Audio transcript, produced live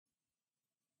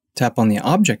Tap on the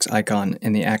Objects icon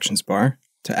in the Actions bar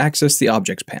to access the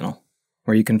Objects panel,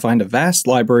 where you can find a vast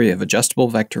library of adjustable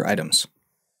vector items.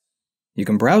 You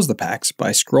can browse the packs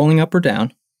by scrolling up or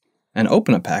down, and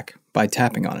open a pack by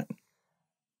tapping on it.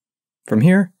 From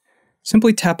here,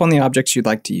 simply tap on the objects you'd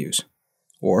like to use,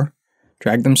 or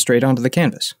drag them straight onto the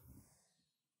canvas.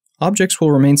 Objects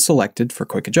will remain selected for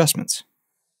quick adjustments.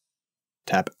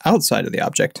 Tap outside of the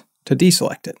object to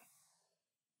deselect it.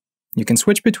 You can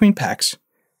switch between packs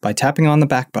by tapping on the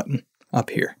back button up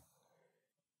here.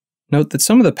 Note that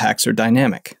some of the packs are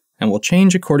dynamic and will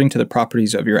change according to the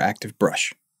properties of your active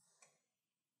brush.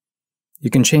 You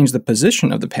can change the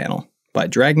position of the panel by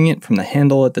dragging it from the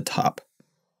handle at the top,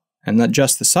 and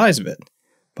adjust the size of it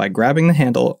by grabbing the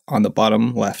handle on the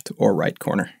bottom left or right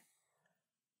corner.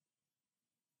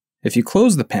 If you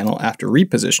close the panel after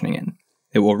repositioning it,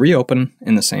 it will reopen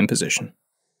in the same position.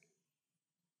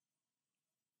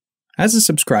 As a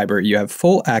subscriber, you have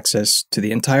full access to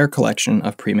the entire collection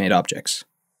of pre-made objects.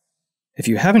 If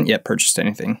you haven't yet purchased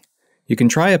anything, you can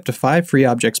try up to 5 free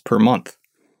objects per month,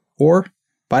 or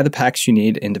buy the packs you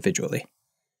need individually.